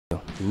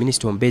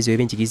Minista omubeezi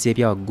w'ebyenjigiriza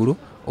ebyawaggulu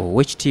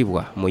Owek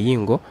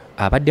Muyingo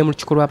abadde mu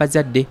lukiiko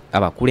lw'abazadde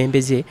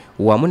abakulembeze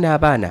wamu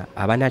n'abaana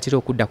abanaatera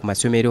okudda ku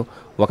masomero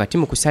wakati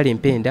mu kusala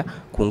empenda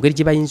ku ngeri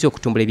gye bayinza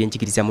okutumbula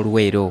ebyenjigiriza mu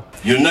Luweero.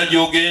 Yonna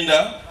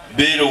gy'ogenda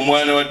beera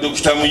omwana wa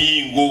Dr.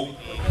 Muyingo,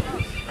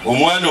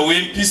 omwana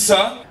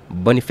ow'empisa.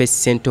 Boniface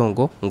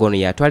Sentongo ngono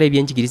yatwala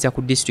ebyenjigiriza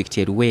ku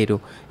disitulikiti e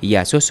Luweero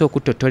yasoose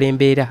okutottola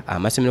embeera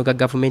amasomero ga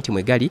gavumenti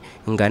mwe gali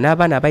nga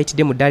n'abaana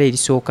abayitidde mu ddaala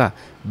erisooka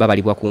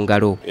babalibwa ku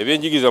ngalo.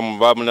 Ebyenjigiriza mu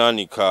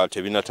bamunaanika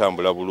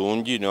tebinatambula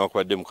bulungi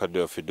newankubadde mukadde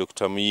waffe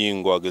Dr.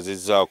 Muyingo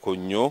agezezzaako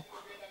nnyo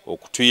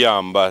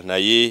okutuyamba,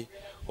 naye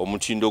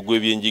omutindo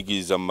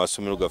gw'ebyenjigiriza mu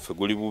masomero gaffe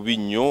guli bubi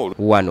nnyo.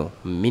 Wano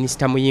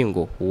Minista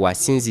Muyingo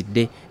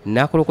wasinzidde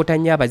n'akolokota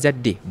nnyo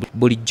abazadde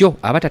bulijjo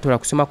abatatola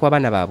kusoma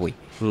kw'abaana baabwe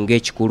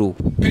ng'ekikulu.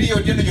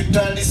 Piriyodi eno gye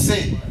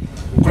tutandise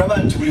kulaba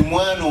nti buli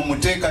mwana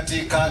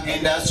omuteekateeka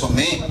agenda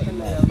asome,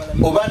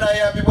 oba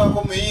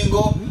n'ayambibwako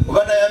Muyingo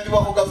oba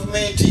n'ayambibwako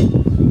gavumenti,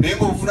 naye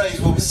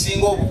ng'obuvunaanyizibwa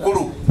obusinga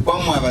obukulu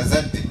bwammwe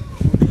abazadde.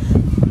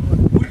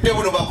 Budde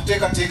buno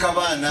bakuteekateeka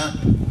baana.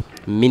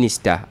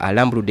 Minista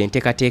alambuludde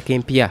enteekateeka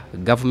empya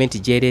gavumenti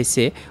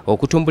gy'ereese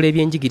okutumbula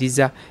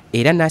ebyenjigiriza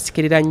era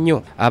n'asikerera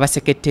nnyo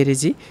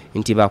abaseketterezi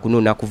nti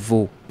baakunuuna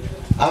kuvu.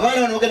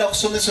 Abaana bano bagenda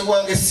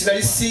kusomesebwa ng'essira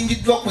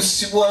lisingiddwa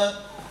kusibwa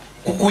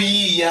ku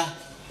kuyiiya,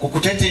 ku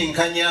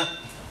kutetenkanya,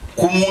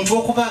 ku muntu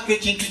okubaako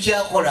ekintu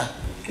ky'akola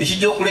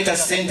ekijja okuleeta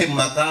ssente mu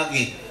maka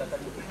ge.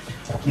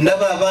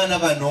 Ndaba abaana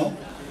bano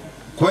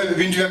kuba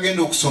ebintu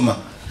byagenda okusoma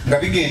nga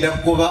bigenda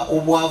kugoba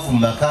obwavu mu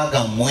maka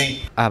gammwe.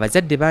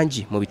 Abazadde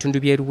bangi mu bitundu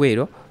by'e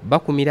Luweero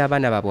bakumira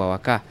abaana baabwe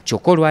awaka,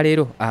 kyokka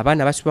olwaleero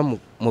abaana basuba mu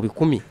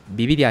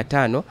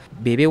 250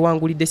 be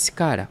beewangulidde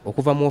sikaala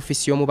okuva mu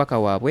ofiisi y'omubaka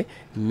waabwe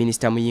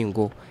Minisita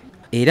Muyingo.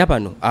 Era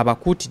bano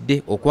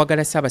abakuutidde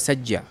okwagala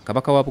Ssaabasajja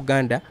Kabaka wa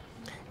Buganda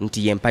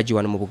nti y'empagi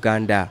wano mu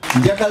Buganda.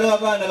 Njagala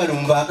abaana bano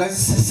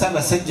mubaagazise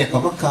Ssaabasajja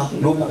Kabaka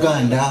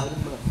n'Obuganda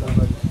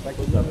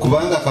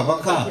kubanga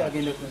Kabaka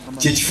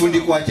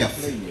kyekifundikwa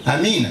kyaffe.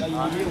 Amiina.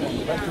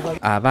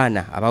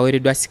 Abaana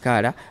abaweereddwa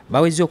sikaala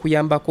baweze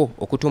okuyambako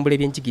okutumbula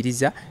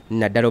ebyenjigiriza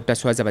naddala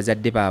obutaswaza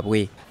bazadde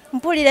baabwe.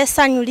 Mpulira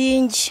essanyu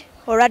lingi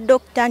olwa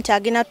Dokita nti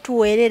agenda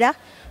tuweerera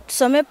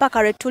tusome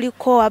paka lwe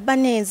tuliko.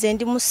 Abanenze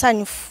ndi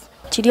musanyufu.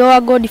 Kiri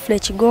owa Godfrey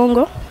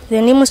Kigongo,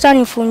 nze ndi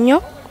musanyufu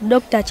nnyo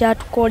Dokita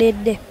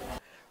kyatukoledde.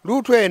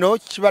 Luutu eno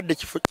kibadde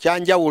kifo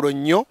kyanjawulo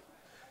nnyo.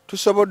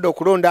 Tusobodde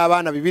okulonda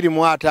abaana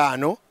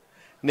 205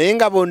 naye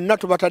nga bonna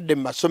tubatadde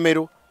mu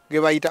masomero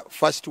ge bayita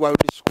First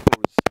World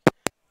Schools.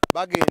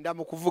 Bagenda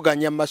mu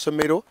kuvuganya mu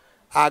masomero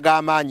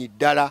ag'amaanyi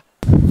ddala.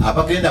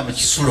 Abagenda mu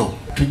kisulo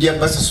tujja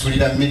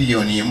basasulira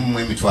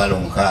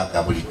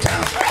 $1,600,000 buli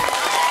ttaamu.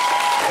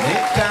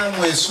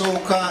 N'ettaamu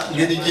esooka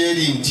ngeri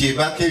gyeri nti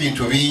ebaako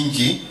ebintu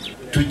bingi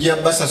tujja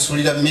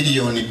basasulira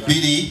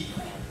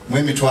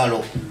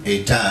 $1,500,000.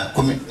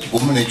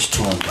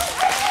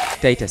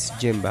 Titus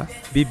Jemba,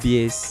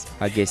 BBS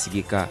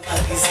Agesigika.